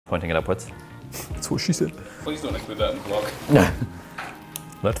pointing it upwards. That's what she said. Please don't include that in the vlog.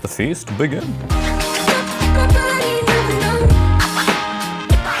 Let the feast begin.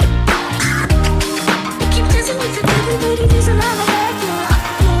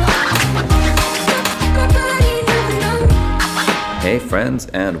 Hey friends,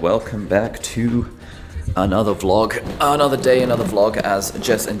 and welcome back to another vlog, another day, another vlog, as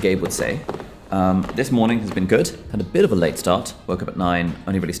Jess and Gabe would say. This morning has been good. Had a bit of a late start. Woke up at 9,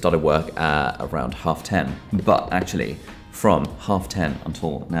 only really started work at around 10:30. But actually, from 10:30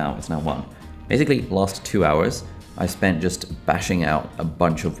 until now, it's now 1. Basically, last 2 hours, I spent just bashing out a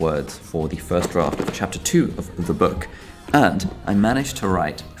bunch of words for the first draft of chapter 2 of the book. And I managed to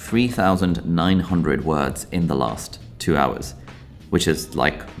write 3,900 words in the last 2 hours, which is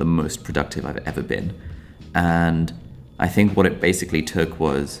like the most productive I've ever been. And I think what it basically took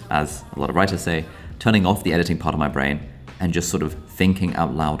was, as a lot of writers say, turning off the editing part of my brain and just sort of thinking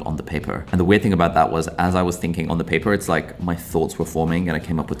out loud on the paper. And the weird thing about that was, as I was thinking on the paper, it's like my thoughts were forming and I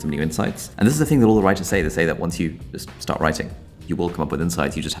came up with some new insights. And this is the thing that all the writers say. They say that once you just start writing, you will come up with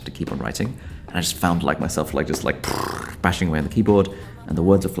insights, you just have to keep on writing. And I just found myself just bashing away on the keyboard, and the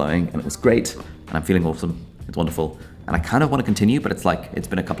words are flowing, and it was great, and I'm feeling awesome, it's wonderful. And I kind of want to continue, but it's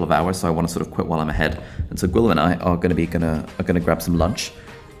been a couple of hours, so I want to sort of quit while I'm ahead. And so Gwilym and I are gonna grab some lunch,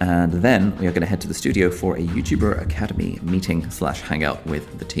 and then we are gonna head to the studio for a YouTuber Academy meeting / hangout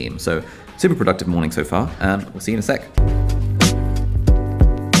with the team. So super productive morning so far, and we'll see you in a sec.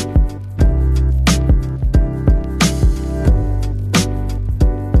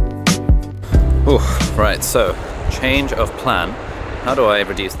 Right, so change of plan. How do I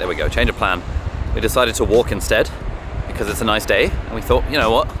reduce? There we go, change of plan. We decided to walk instead because it's a nice day, and we thought, you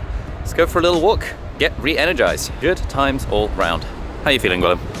know what, let's go for a little walk, get re-energized. Good times all round. How are you feeling,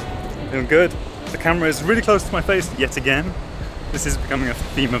 Gwilym? Feeling good. The camera is really close to my face yet again. This is becoming a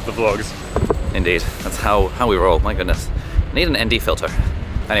theme of the vlogs. Indeed, that's how we roll, my goodness. Need an ND filter.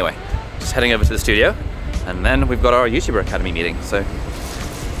 Anyway, just heading over to the studio, and then we've got our YouTuber Academy meeting, so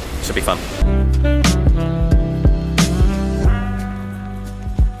should be fun.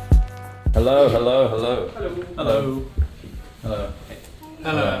 Hello, hello, hello. Hello. Hello. Hello.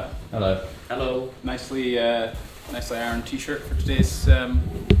 Hello. Hello. Hello. Nicely ironed t-shirt for today's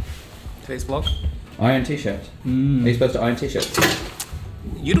vlog. Iron t-shirt. Are you supposed to iron t-shirts?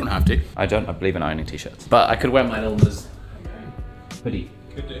 You don't have to. I believe in ironing t-shirts. But I could wear my little hoodie.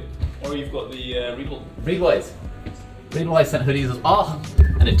 Could do. Or you've got the Readwise sent hoodies as well.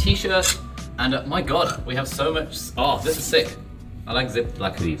 And a t-shirt. And my god, we have so much. Oh, this is sick. I like zip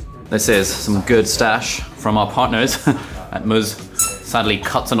black hoodies. This is some good stash from our partners at Muz. Sadly,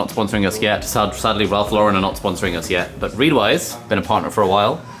 Cuts are not sponsoring us yet. Sadly, Ralph Lauren are not sponsoring us yet. But Readwise, been a partner for a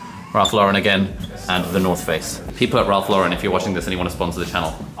while. Ralph Lauren again, and the North Face. People at Ralph Lauren, if you're watching this and you want to sponsor the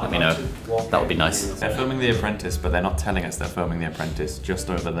channel, let me know. That would be nice. They're filming The Apprentice, but they're not telling us they're filming The Apprentice just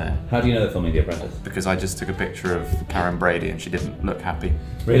over there. How do you know they're filming The Apprentice? Because I just took a picture of Karen Brady and she didn't look happy.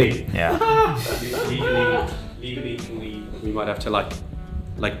 Really? Yeah. Legally, we might have to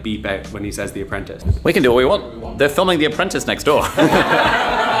beep out when he says The Apprentice. We can do what we want. They're filming The Apprentice next door.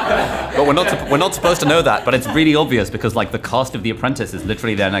 But we're not supposed to know that, but it's really obvious because the cast of The Apprentice is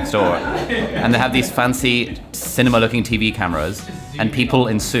literally there next door. And they have these fancy cinema-looking TV cameras and people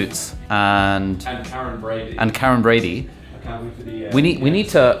in suits and Karen Brady. And Karen Brady. I can't wait for the, we need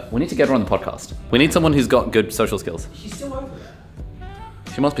to get her on the podcast. We need someone who's got good social skills. She's still over there.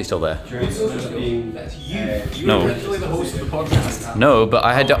 She must be still there. That's you. No. You're literally the host of the podcast. No, but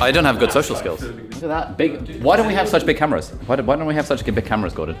I don't have good social skills. Look at that big. Why don't we have such big cameras? Why don't we have such big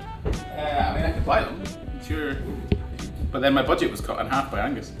cameras, Gordon? I mean, I could buy them. Sure. But then my budget was cut in half by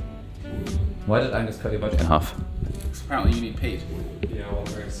Angus. Why did Angus cut your budget in half? Because apparently you need paid. Yeah, all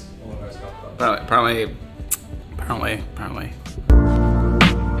of ours got that. Apparently.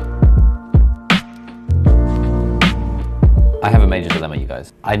 I have a major dilemma, you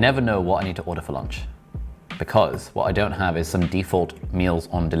guys. I never know what I need to order for lunch because what I don't have is some default meals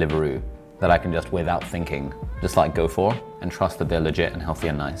on Deliveroo that I can just, without thinking, just go for and trust that they're legit and healthy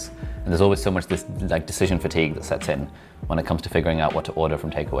and nice. And there's always so much this decision fatigue that sets in when it comes to figuring out what to order from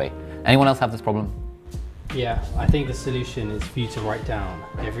takeaway. Anyone else have this problem? Yeah, I think the solution is for you to write down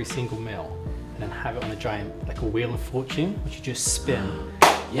every single meal and then have it on a giant, a wheel of fortune, which you just spin.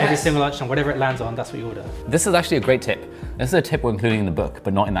 Yes. Every single lunchtime, whatever it lands on, that's what you order. This is actually a great tip. This is a tip we're including in the book,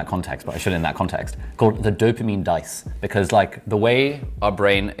 but not in that context, but I should in that context, called the dopamine dice. Because the way our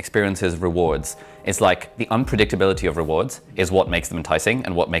brain experiences rewards It's like the unpredictability of rewards is what makes them enticing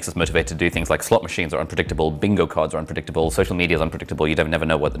and what makes us motivated to do things like slot machines are unpredictable, bingo cards are unpredictable, social media is unpredictable, you never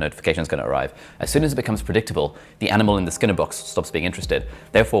know what the notification is going to arrive. As soon as it becomes predictable, the animal in the Skinner box stops being interested.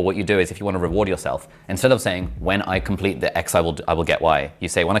 Therefore, what you do is if you want to reward yourself, instead of saying, when I complete the X, I will get Y, you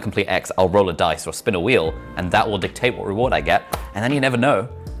say, when I complete X, I'll roll a dice or spin a wheel, and that will dictate what reward I get, and then you never know.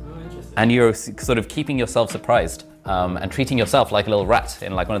 And you're sort of keeping yourself surprised. And treating yourself like a little rat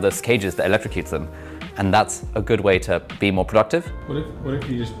in like one of those cages that electrocutes them. And that's a good way to be more productive. What if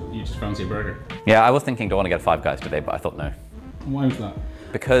you just fancy a burger? Yeah, I was thinking, do I want to get Five Guys today, but I thought no. Why was that?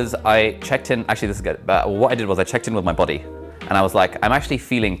 Because I checked in, actually this is good, but what I did was I checked in with my body and I was like, I'm actually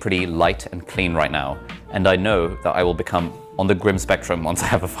feeling pretty light and clean right now. And I know that I will become on the grim spectrum once I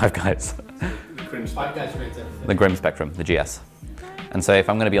have a Five Guys. Five Guys ruins everything. The grim spectrum, the GS. And so if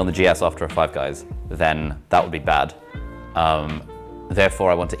I'm going to be on the GS after a Five Guys, then that would be bad. Therefore,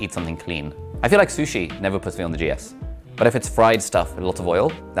 I want to eat something clean. I feel like sushi never puts me on the GS. But if it's fried stuff with lots of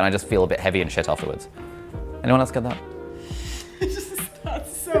oil, then I just feel a bit heavy and shit afterwards. Anyone else get that?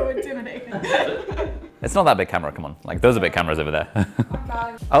 That's so intimidating. It's not that big camera, come on. Like, those are big cameras over there.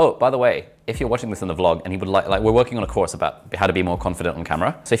 Oh, by the way, if you're watching this in the vlog and you would like, we're working on a course about how to be more confident on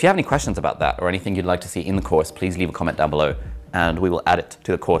camera. So if you have any questions about that or anything you'd like to see in the course, please leave a comment down below and we will add it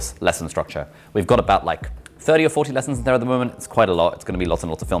to the course lesson structure. We've got about like 30 or 40 lessons in there at the moment. It's quite a lot. It's going to be lots and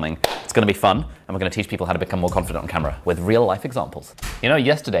lots of filming. It's going to be fun. And we're going to teach people how to become more confident on camera with real life examples. You know,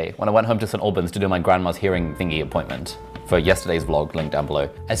 yesterday when I went home to St. Albans to do my grandma's hearing thingy appointment for yesterday's vlog, link down below.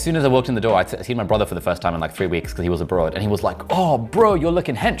 As soon as I walked in the door, I'd seen my brother for the first time in like 3 weeks because he was abroad. And he was like, oh, bro, you're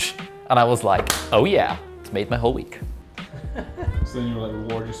looking hench. And I was like, oh yeah, it's made my whole week. So then you were like,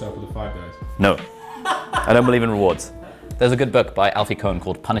 reward yourself with the Five Guys? No, I don't believe in rewards. There's a good book by Alfie Kohn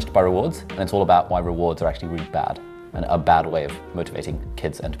called Punished by Rewards, and it's all about why rewards are actually really bad and a bad way of motivating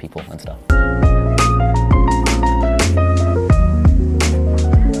kids and people and stuff.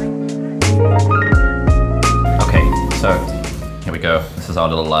 Okay, so here we go. This is our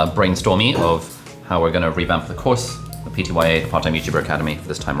little brainstorming of how we're going to revamp the course, the PTYA, the Part-Time YouTuber Academy, for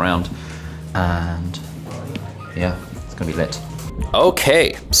this time around. And yeah, it's going to be lit.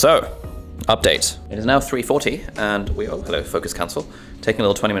 Okay, so update. It is now 3:40 and we are, hello, focus cancel, taking a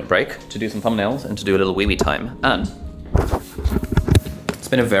little 20-minute break to do some thumbnails and to do a little wee time. And it's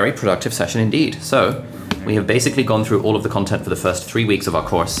been a very productive session indeed. So we have basically gone through all of the content for the first 3 weeks of our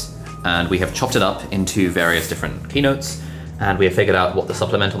course and we have chopped it up into various different keynotes and we have figured out what the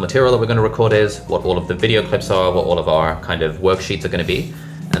supplemental material that we're going to record is, what all of the video clips are, what all of our kind of worksheets are going to be.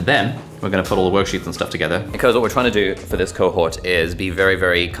 And then we're going to put all the worksheets and stuff together. Because what we're trying to do for this cohort is be very,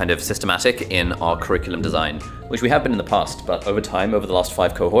 very kind of systematic in our curriculum design, which we have been in the past, but over time, over the last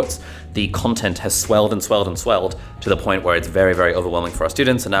 5 cohorts, the content has swelled and swelled and swelled to the point where it's very, very overwhelming for our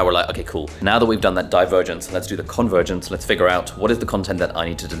students. And now we're like, okay, cool. Now that we've done that divergence, let's do the convergence. Let's figure out what is the content that I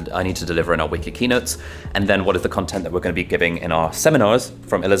need to deliver in our weekly keynotes, and then what is the content that we're going to be giving in our seminars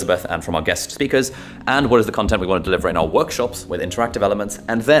from Elizabeth and from our guest speakers, and what is the content we want to deliver in our workshops with interactive elements,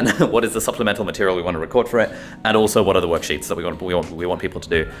 and then what is the supplemental material we want to record for it, and also what are the worksheets that we want people to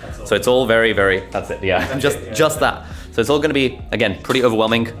do. So it's all very, very, that's it, yeah, just that. So it's all going to be, again, pretty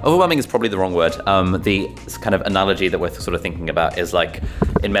overwhelming. Overwhelming is probably the wrong word. The kind of analogy that we're sort of thinking about is like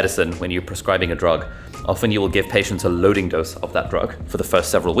in medicine, when you're prescribing a drug, often you will give patients a loading dose of that drug for the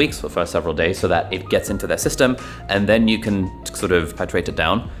first several weeks, for the first several days, so that it gets into their system, and then you can sort of titrate it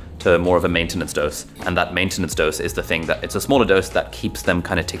down to more of a maintenance dose. And that maintenance dose is the thing that, it's a smaller dose that keeps them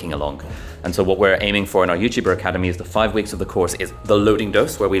kind of ticking along. And so what we're aiming for in our YouTuber Academy is the 5 weeks of the course is the loading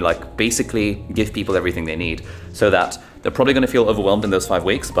dose, where we like basically give people everything they need, so that they're probably going to feel overwhelmed in those 5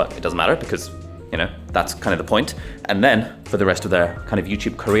 weeks, but it doesn't matter because, you know, that's kind of the point. And then for the rest of their kind of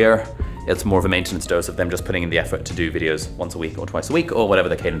YouTube career, it's more of a maintenance dose of them just putting in the effort to do videos once a week or twice a week or whatever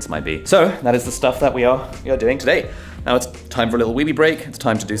the cadence might be. So that is the stuff that we are doing today. Now it's time for a little weeby break. It's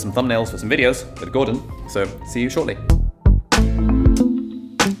time to do some thumbnails for some videos with Gordon. So see you shortly.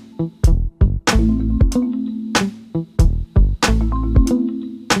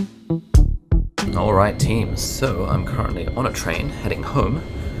 All right, team. So I'm currently on a train heading home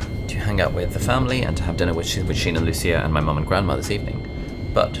to hang out with the family and to have dinner with Sheen and Lucia and my mum and grandma this evening.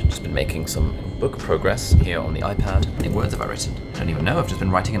 But just been making some book progress here on the iPad. How many words have I written? I don't even know. I've just been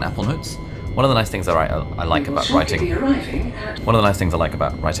writing in Apple Notes. One of the nice things I like about writing. One of the nice things I like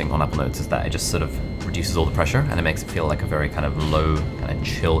about writing on Apple Notes is that it just sort of reduces all the pressure and it makes it feel like a very kind of low, kind of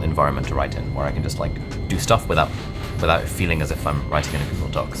chill environment to write in, where I can just like do stuff without feeling as if I'm writing in a Google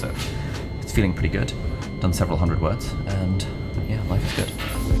Doc. So it's feeling pretty good. Done several hundred words, and yeah, life is good.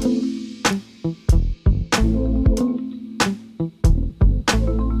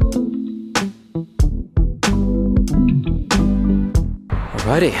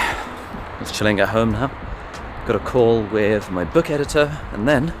 Alrighty, just chilling at home now. Got a call with my book editor, and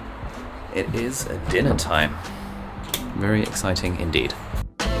then it is dinner time. Very exciting indeed.